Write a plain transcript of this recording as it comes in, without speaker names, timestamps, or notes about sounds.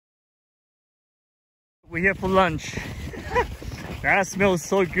We're here for lunch. That smells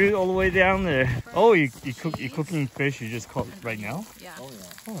so good all the way down there. Oh, you're cooking fish you just caught right now? Yeah. Oh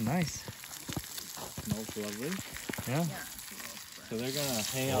yeah. Oh, nice. Smells lovely. Yeah. So they're gonna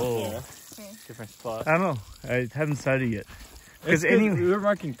hang out there. Okay. Different spots. I don't know. I haven't started yet. Because We were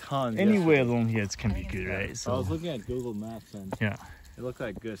marking tons. anywhere along here it's can be good, right? So I was looking at Google Maps and yeah. it looked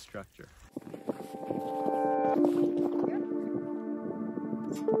like good structure.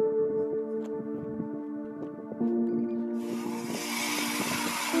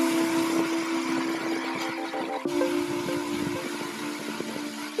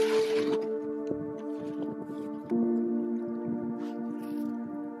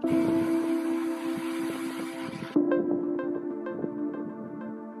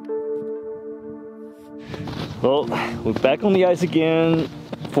 Well, we're back on the ice again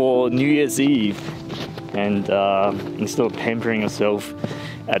for New Year's Eve, and instead of pampering ourselves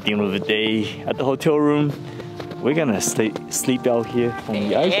at the end of the day at the hotel room, we're gonna sleep out here on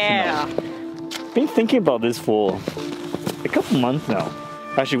the ice tonight. Been thinking about this for a couple months now.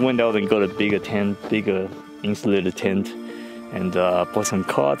 Actually went out and got a bigger insulated tent, and bought some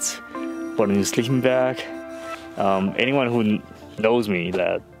cots, bought a new sleeping bag. Anyone who knows me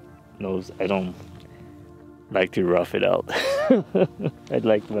knows I don't like to rough it out. I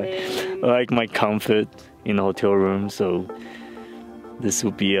like my comfort in the hotel room, so this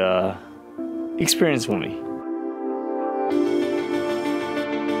will be a experience for me.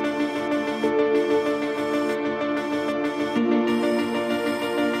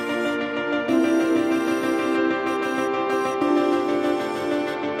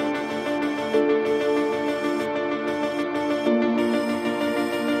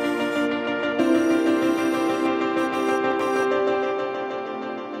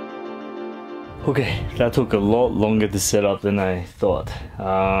 Okay, that took a lot longer to set up than I thought.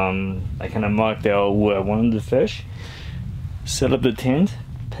 I kind of marked out where I wanted to fish, set up the tent,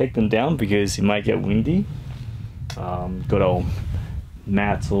 take them down because it might get windy. Got our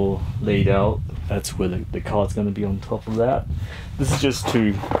mats all laid out. That's where the cart's gonna be on top of that. This is just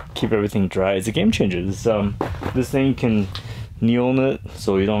to keep everything dry. It's a game changer. This thing can kneel on it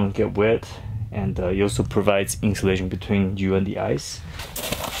so you don't get wet, and it also provides insulation between you and the ice.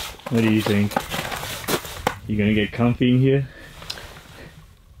 What do you think? You gonna get comfy in here?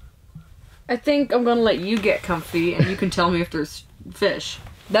 I think I'm gonna let you get comfy and you can tell me if there's fish.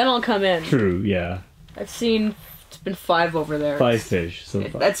 Then I'll come in. True, yeah. I've seen, it's been 5 over there. 5 fish so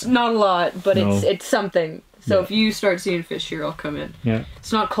far. That's not a lot, but No. it's something. So Yeah. if you start seeing fish here, I'll come in. Yeah.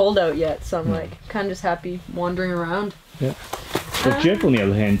 It's not cold out yet, so I'm like kind of just happy wandering around. Yeah. But Jeff, on the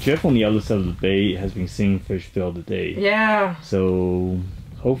other hand, Jeff on the other side of the bay has been seeing fish throughout the day. Yeah. So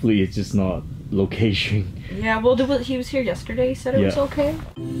hopefully it's just not location. Yeah, well, he was here yesterday. He said it was okay.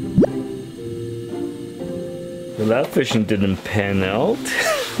 Well, that fishing didn't pan out.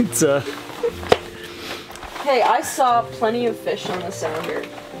 It's Hey, I saw plenty of fish on the sounder.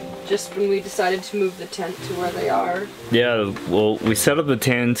 Just when we decided to move the tent to where they are. yeah. Well, we set up the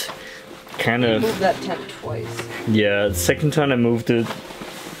tent, kind of. Moved that tent twice. Yeah, the second time I moved it,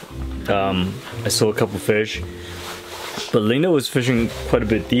 I saw a couple fish, but Lena was fishing quite a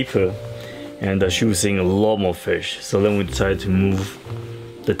bit deeper, and she was seeing a lot more fish. So then we decided to move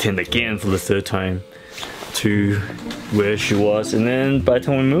the tent again for the 3rd time to where she was, and then by the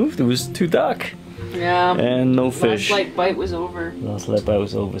time we moved, it was too dark. Yeah. And no fish. Last light bite was over. Last light bite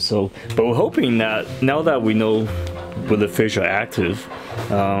was over. So, but we're hoping that now that we know where the fish are active,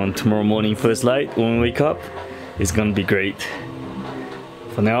 tomorrow morning first light when we wake up, it's gonna be great.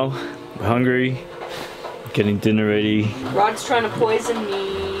 For now, we're hungry, getting dinner ready. Rod's trying to poison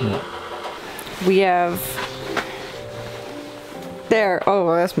me. Yeah. We have... There.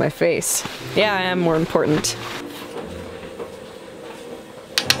 Oh, that's my face. Yeah, I am more important.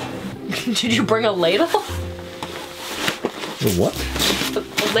 Did you bring a ladle? A what?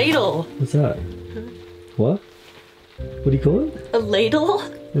 A ladle. What's that? What? What do you call it? A ladle?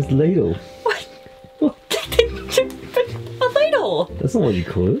 It's ladle. What? What? A ladle. That's not what you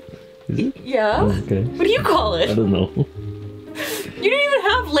call it, is it? Yeah. Oh, okay. What do you call it? I don't know. You don't even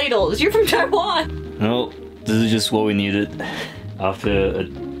have ladles. You're from Taiwan. No, this is just what we needed after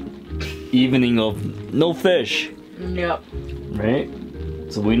an evening of no fish. Yep. Right?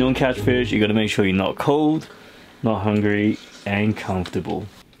 So we don't catch fish, you gotta make sure you're not cold, not hungry, and comfortable.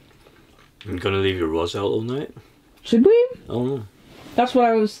 You're gonna leave your rods out all night? Should we? Oh no. That's what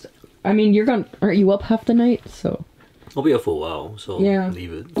I was... I mean, aren't you up half the night, so... I'll be up for a while, so yeah. I'll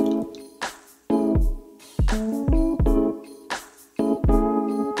leave it.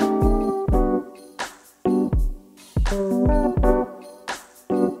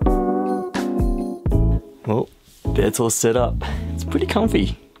 well, bed's all set up. It's pretty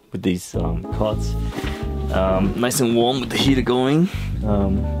comfy with these cots. Nice and warm with the heater going.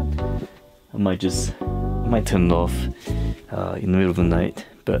 I might turn it off in the middle of the night.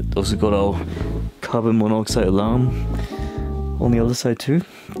 But also got our carbon monoxide alarm on the other side too.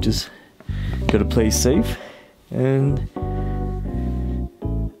 Just gotta play safe. And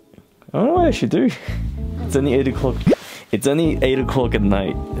I don't know what I should do. It's only 8 o'clock. It's only 8 o'clock at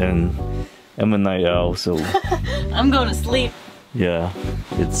night, and I'm a night owl, so I'm going to sleep. yeah,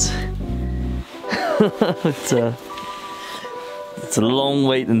 it's it's a long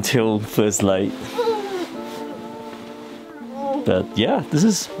wait until first light. But yeah, this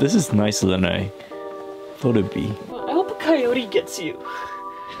is nicer than I thought it'd be. Well, I hope a coyote gets you.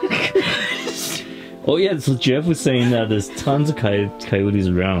 Oh yeah, so Jeff was saying that there's tons of coyotes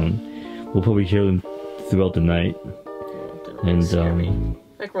around. We'll probably hear them throughout the night. And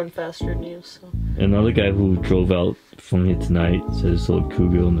I run faster than you, so. another guy who drove out from here tonight said he saw a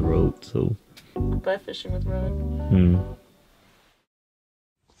cougar on the road. So. Bye fishing with Ron.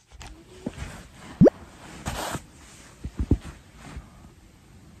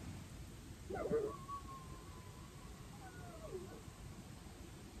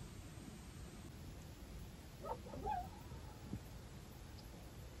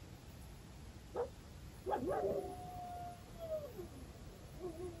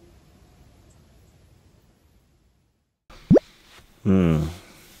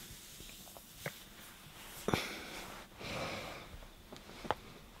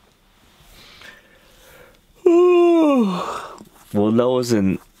 Well, that was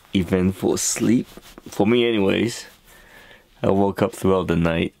an eventful sleep for me, anyways. I woke up throughout the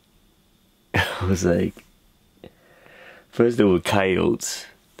night. I was like, first there were coyotes.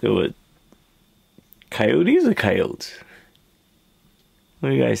 There were coyotes or coyotes? What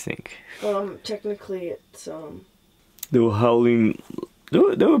do you guys think? Technically it's They were howling.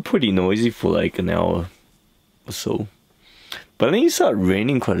 They were pretty noisy for like an hour or so. But I think it started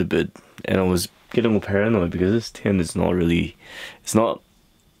raining quite a bit, and I was getting more paranoid because this tent is not really, it's not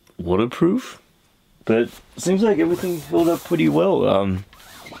waterproof. But it seems like everything held up pretty well.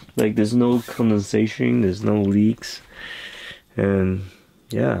 Like there's no condensation, there's no leaks, and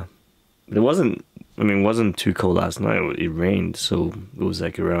yeah, it wasn't. I mean, it wasn't too cold last night. It rained, so it was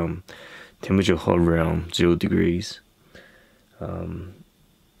like around temperature hot around 0 degrees.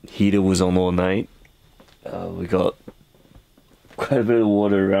 Heater was on all night. We got quite a bit of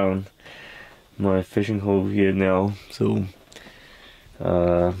water around my fishing hole here now, so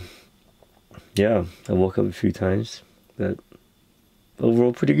yeah, I woke up a few times, but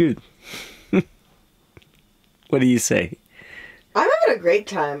overall pretty good. What do you say? I'm having a great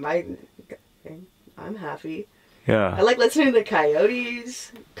time. I'm happy. Yeah. I like listening to the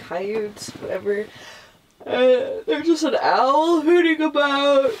coyotes, whatever. There's just an owl hooting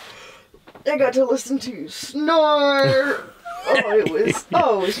about. I got to listen to snore. It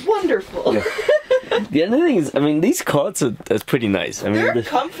was wonderful. Yeah. The other thing is, I mean, these cots that's pretty nice. I mean, they're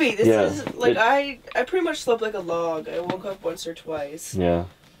comfy. This yeah, is like I pretty much slept like a log. I woke up once or twice. Yeah.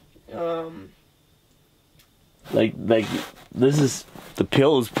 Like this is, the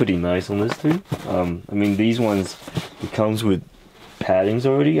pillow is pretty nice on this too. I mean, these ones, it comes with paddings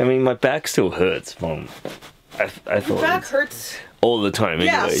already. I mean, my back still hurts from. I thought your back hurts all the time.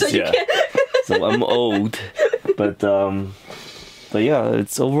 Anyways, so you can't. So I'm old, but yeah,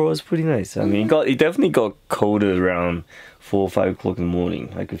 overall it's pretty nice. I mean, it definitely got colder around 4 or 5 o'clock in the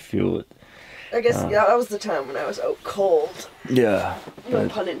morning. I could feel it. I guess yeah, that was the time when I was out cold. Yeah. No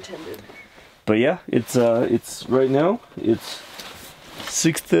pun intended. But yeah, it's right now it's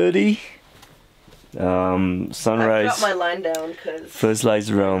 6:30. Sunrise. I got my line down because first light's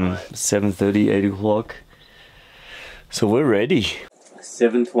around 7:30, 8 o'clock. So we're ready.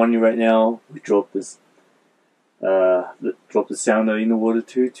 7:20 right now. We dropped this. Drop the sounder in the water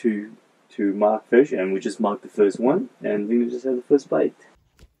too to mark fish, and we just marked the first one, and we just had the first bite.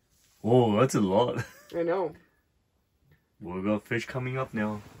 Oh, that's a lot. I know. We got fish coming up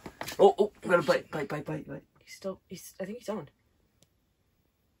now. Oh, we got a bite. I think he's on.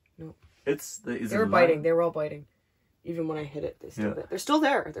 No. They were biting. They were all biting. Even when I hit it, they're still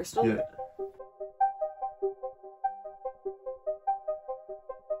there. They're still there.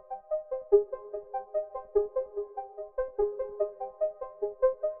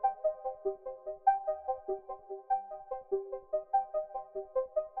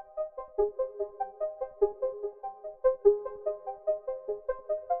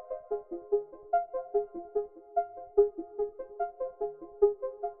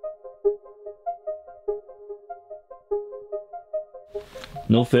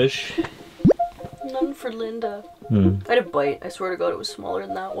 No fish. None for Linda. Hmm. I had a bite. I swear to God, it was smaller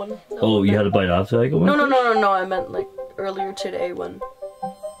than that one. Oh, you had a bite after I go? No. I meant like earlier today when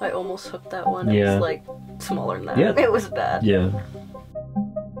I almost hooked that one. It was like smaller than that. Yeah. It was bad. Yeah.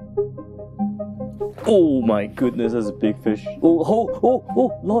 Oh my goodness, that's a big fish.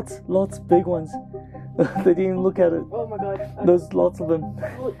 Oh, lots big ones. They didn't even look at it. Oh my God. There's lots of them.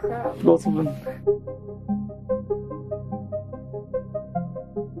 Holy crap. Lots of them.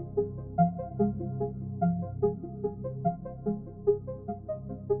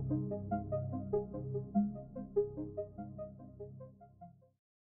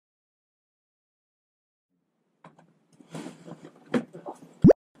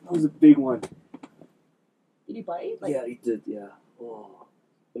 That was a big one. Did he bite? Yeah, he did, yeah. Oh.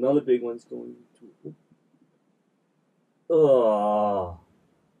 Another big one's going to... Oh.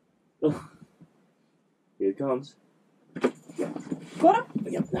 Here it comes. Got him?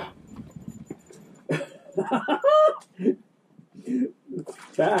 Yep. It's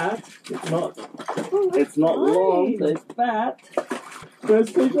fat. It's not long, but it's fat.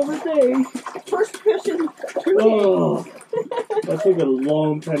 First fish of the day. First fish in 2 days. Oh. That took a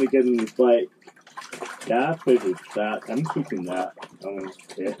long time to get in this bite. That fish is fat. I'm keeping that. I'm gonna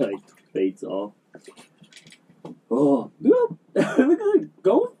it like fades off. Oh, look at the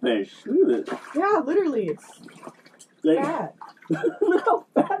goldfish. Look at it. Yeah, literally, it's Like, fat. look how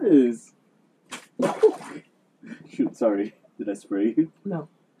fat it is. Shoot, sorry. Did I spray you? No.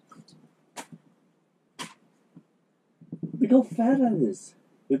 Look how fat that is.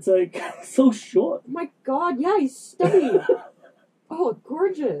 It's like so short. Oh my God, yeah, he's stubby. Oh,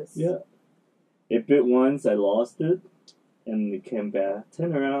 gorgeous. Yeah. It bit once, I lost it, and it came back,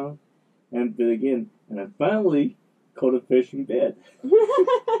 turned around, and bit again. And I finally caught a fish in bed.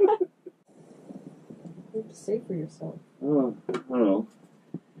 You have to say for yourself. Oh, I don't know.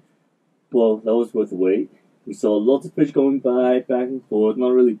 Well, that was worth the wait. We saw lots of fish going by, back and forth,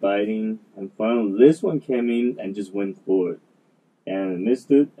 not really biting. And finally, this one came in and just went for it. And I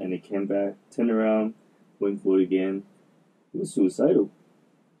missed it, and it came back, turned around, went for it again. It was suicidal.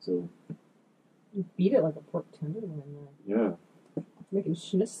 So, You beat it like a pork tenderloin there. yeah. Making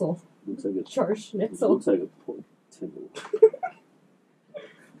schnitzel. Looks like a Char schnitzel. Looks like a pork tenderloin.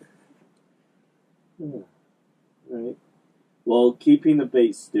 Yeah. Right. Well, keeping the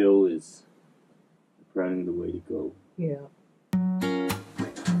bait still is probably the way to go. Yeah.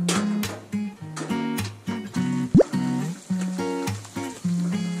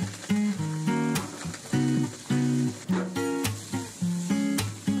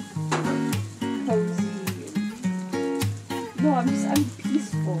 No, I'm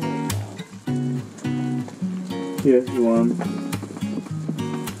peaceful right now. Here, you want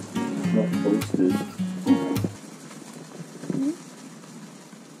not posted.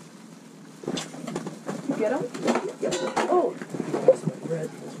 You get him? Yep. Oh, that's my bread.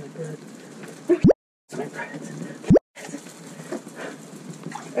 That's my bread. That's my bread.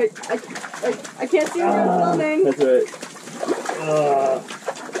 I can't see what you're filming. That's right.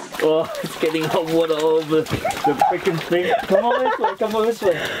 Oh, it's getting hot water all over the freaking thing. Come on this way, come on this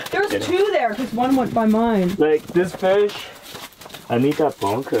way. There was two there because one went by mine. Like this fish, I need that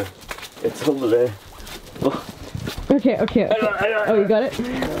bunker. It's over there. Oh. Okay. Oh, you got it?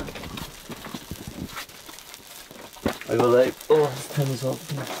 I go like, oh, this time is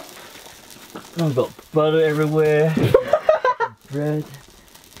off. I've got butter everywhere. Bread.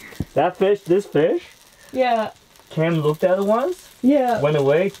 That fish, this fish, Yeah. Cam looked at it once, Yeah. went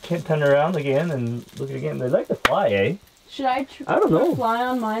away, Cam turned around again and look at it again. They like to fly, eh? Should I don't know. fly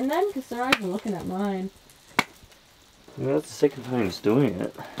on mine then? Because they're not even looking at mine. Yeah, that's the second time he's doing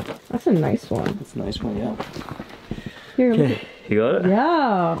it. That's a nice one. That's a nice one, yeah. Here, look Okay, you got it?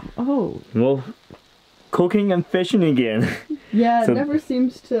 Yeah. Oh. Well, cooking and fishing again. Yeah, So- it never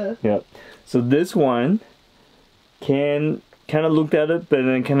seems to. Yep. So this one, Ken kind of looked at it, but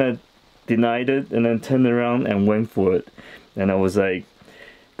then kind of denied it, and then turned around and went for it. And I was like,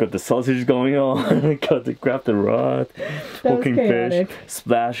 got the sausage going on, got to grab the rod, That was hooking chaotic. fish,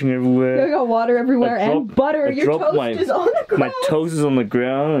 splashing You everywhere. got water everywhere I and dropped- butter. I Your dropped toast my- is on the ground. My toast is on the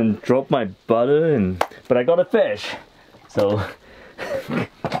ground and dropped my butter, but I got a fish. So,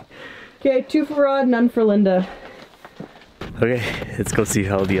 Okay, 2 for Rod, none for Linda. okay, let's go see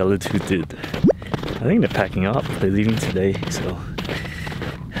how the other two did. I think they're packing up. They're leaving today, so.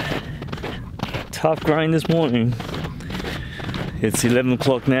 Tough grind this morning. It's 11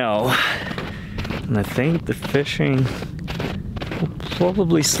 o'clock now, and I think the fishing will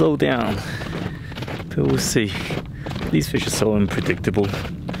probably slow down, but we'll see. These fish are so unpredictable.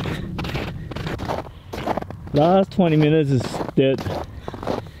 Last 20 minutes is dead.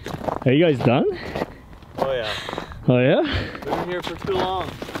 Are you guys done? yeah. Oh yeah? We've been here for too long.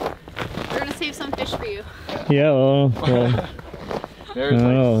 We're gonna save some fish for you. Yeah, well There's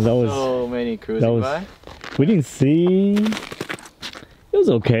no, that was so many cruising by. we didn't see. It was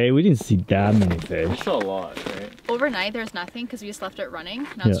okay. We didn't see that many We fish. saw a lot, right? Overnight there's nothing because we just left it running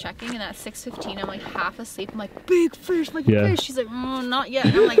and I was checking, and at 6:15 I'm like half asleep. I'm like, big fish, big fish. She's like, not yet.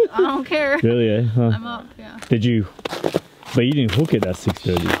 And I'm like, I don't care. Really? Eh? Huh. I'm up, yeah. Did you? But you didn't hook it at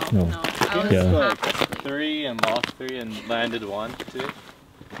 6:30. No. No. I was half asleep. 3 and lost 3 and landed 1, 2.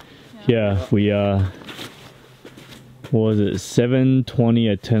 Yeah, we what was it?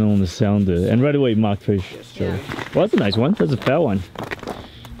 7:20 at 10 on the sounder, and right away marked fish. So, Yeah. well, that's a nice one. That's a fair one.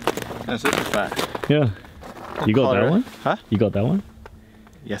 That's super fat. Yeah. You got that one? Huh? You got that one?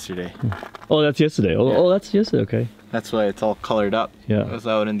 Yesterday. Oh, that's yesterday. Oh, Yeah. oh, that's yesterday. Okay. That's why it's all colored up. Yeah. It was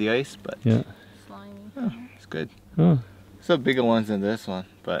out in the ice, but Yeah. Slimy. it's good. Oh. Some bigger ones than this one,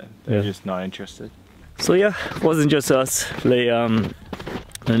 but they're Yeah. just not interested. So yeah, it wasn't just us. They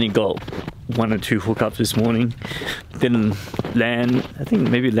only got 1 or 2 hookups this morning. Didn't land. I think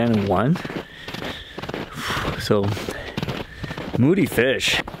maybe landed 1. So moody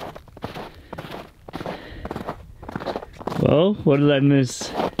fish. Well, what did I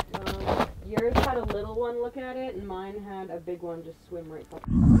miss? Yours had a little one look at it, and mine had a big one just swim right by.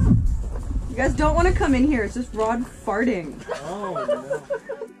 You guys don't want to come in here. It's just Rod farting. Oh no.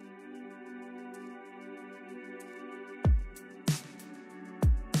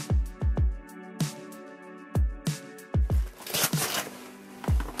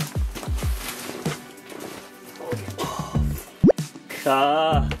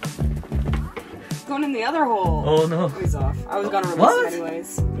 Ah. Going in the other hole. Oh no. He's off. I was gonna release What? him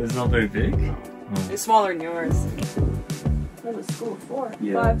anyways. It's not very big. It's smaller than yours. That was school of 4,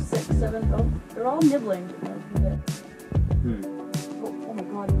 Yeah. 5, 6, 7. Oh, they're all nibbling. Hmm. Oh my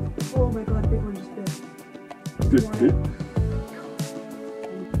god. Oh my god, big one just bit. Good, good.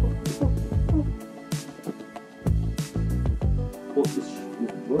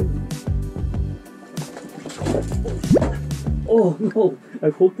 Oh no! I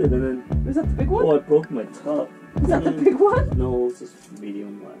hooked it and then Is that the big one? I broke my top. Is that the big one? No, it's just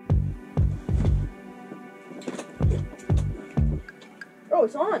medium one. Oh,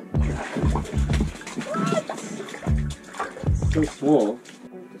 it's on. It's so small.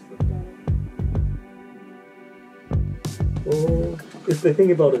 Oh, it's the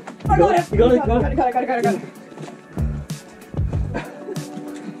thing about it. I got it! You got it? Got it.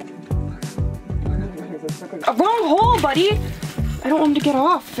 Wrong hole, buddy! I don't want him to get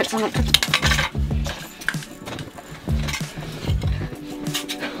off. It's on.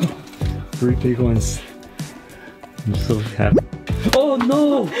 3 big ones. I'm so happy. Oh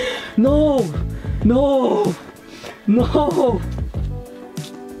no! No! No! No!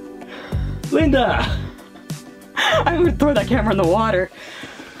 Linda! I'm gonna throw that camera in the water.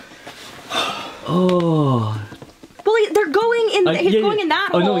 Oh. Well, they're going in. He's going in that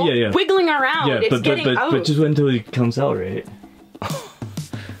hole. Oh no, yeah. Wiggling around. Yeah, It's getting out. but just wait until it comes out, right?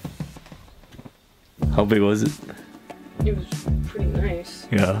 How big was it? It was pretty nice.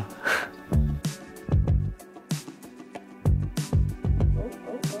 Yeah.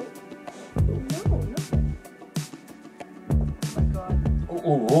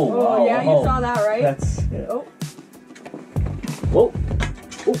 Oh, yeah, you saw that, right? That's yeah. Oh. Whoa.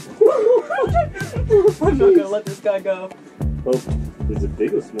 I'm not gonna let this guy go. Oh, is it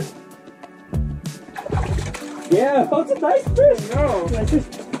big or small? Yeah, oh, it's a nice fish. No. Nice fish.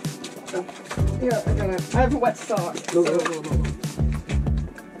 Here, I have a wet sock. No.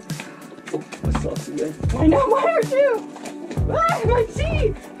 Oh, my socks again. I know, mine are too. Ah, my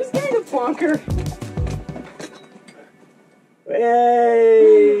teeth. Just getting a bonker.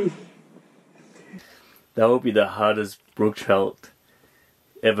 Yay! That would be the hardest brook trout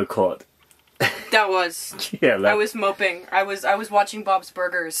ever caught. That was. Yeah, I was moping. I was watching Bob's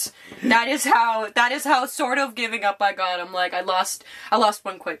Burgers. That is how sort of giving up I got. I'm like, I lost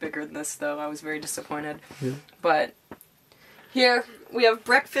one quite bigger than this though. I was very disappointed. Yeah. But here we have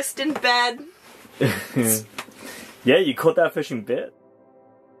breakfast in bed. Yeah, you caught that fish in bed.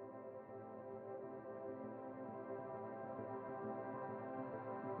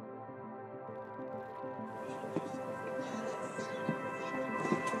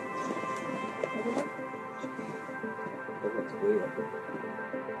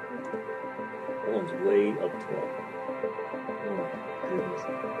 That one's way up top. Oh, goodness.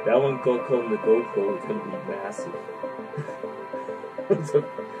 That one got caught on the GoPro, it's gonna be massive. It's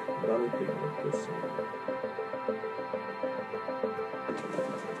another big one this one.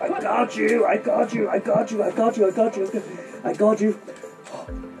 I got you! I got you! I got you! I got you! I got you! I got you!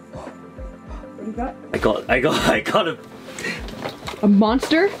 What do you got? I got a. A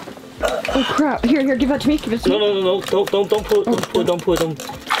monster? Oh crap! Here, give that to me. Give it to me. No! Don't pull it! Don't pull it!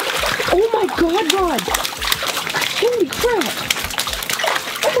 Oh my God, Rod! Holy crap!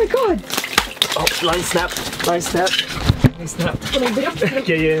 Oh my God! Oh, line snap! When I bit him?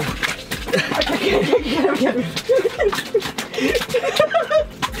 Yeah.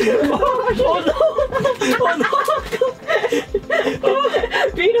 Oh no!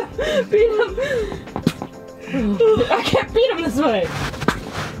 Beat him! I can't beat him this way!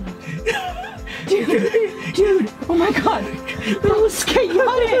 Dude! Oh my God! That was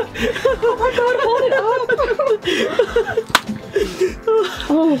chaotic! Oh my God, hold it up!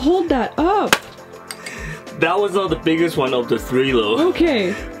 Oh, hold that up! That was not the biggest one of the three though.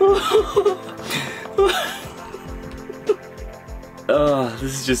 Okay.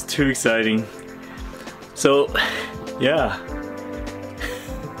 This is just too exciting. So, yeah.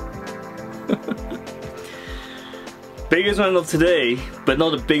 Biggest one of today, but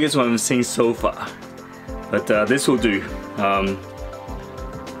not the biggest one we've seen so far. But this will do.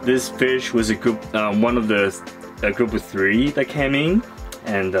 This fish was a group, a group of 3 that came in,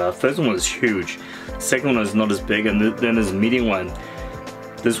 and first one was huge. Second one was not as big, and then there's a medium one.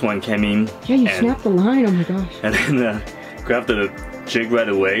 This one came in. Yeah, you snapped the line. Oh my gosh. And then grabbed the jig right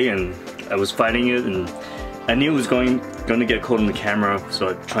away, and I was fighting it, and I knew it was going to get caught on the camera, so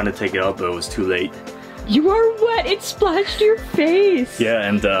I was trying to take it out, but it was too late. You are wet. It splashed your face. Yeah,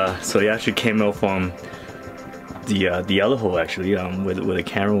 and so it actually came out from the other hole actually, where the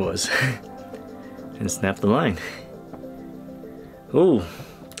camera was, and snapped the line. Oh,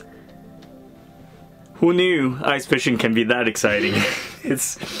 who knew ice fishing can be that exciting?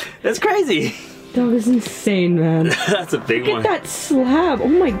 It's crazy. That was insane, man. That's a big one. Look at that slab. Oh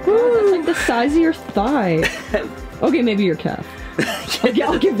my God, that's like the size of your thigh. Okay, maybe your calf.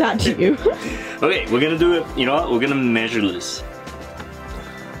 I'll give that to you. Okay, we're gonna do it. You know what? We're gonna measure this.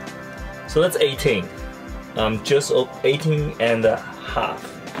 So that's 18. Just 18 and a half.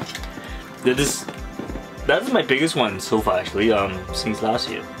 That's my biggest one so far actually, since last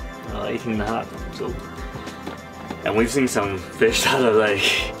year. 18 and a half. So, and we've seen some fish that are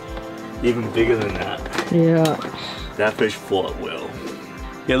like even bigger than that. Yeah. That fish fought well.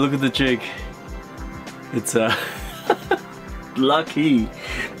 Yeah, look at the jig. It's lucky.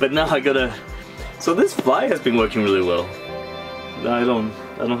 But now I gotta. So this fly has been working really well. I don't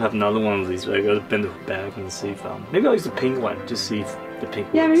have another one of these, but I gotta bend it back and see if maybe I'll use the pink one to see if the pink.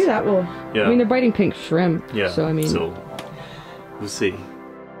 Yeah, works. maybe that will. Yeah. I mean, they're biting pink shrimp. Yeah. So I mean. So we'll see.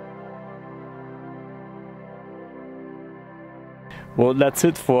 Well, that's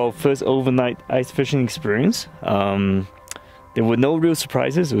it for our first overnight ice fishing experience. There were no real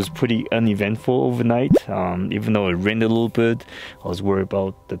surprises. It was pretty uneventful overnight. Even though it rained a little bit, I was worried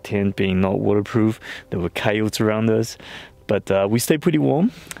about the tent being not waterproof. There were coyotes around us. But we stayed pretty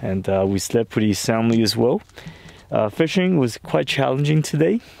warm, and we slept pretty soundly as well. Fishing was quite challenging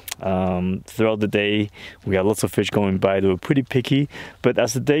today. Throughout the day, we had lots of fish going by. They were pretty picky, but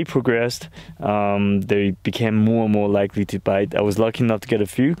as the day progressed, they became more and more likely to bite. I was lucky enough to get a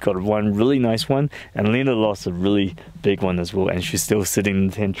few, got one really nice one, and Lena lost a really big one as well, and she's still sitting in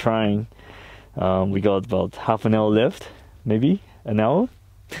the tent trying. We got about half an hour left, maybe an hour,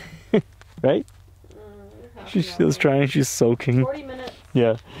 right? She's still trying, she's soaking. 40 minutes.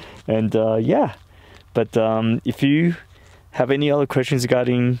 Yeah, and yeah, but if you have any other questions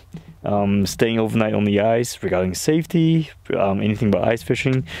regarding staying overnight on the ice, regarding safety, anything about ice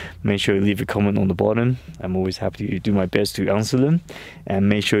fishing, make sure you leave a comment on the bottom. I'm always happy to do my best to answer them. And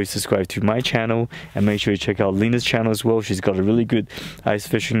make sure you subscribe to my channel, and make sure you check out Lena's channel as well. She's got a really good ice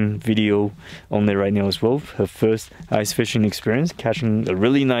fishing video on there right now as well. Her first ice fishing experience, catching a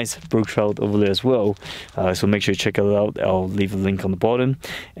really nice brook trout over there as well. So make sure you check it out. I'll leave a link on the bottom.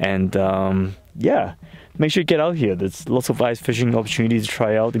 And yeah, make sure you get out here. There's lots of ice fishing opportunities to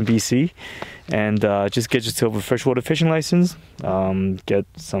try out in BC, and just get yourself a freshwater fishing license, get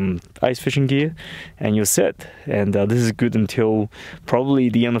some ice fishing gear, and you're set. And this is good until probably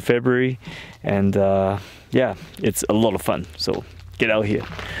the end of February, and yeah, it's a lot of fun. So get out here.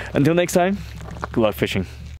 Until next time, good luck fishing.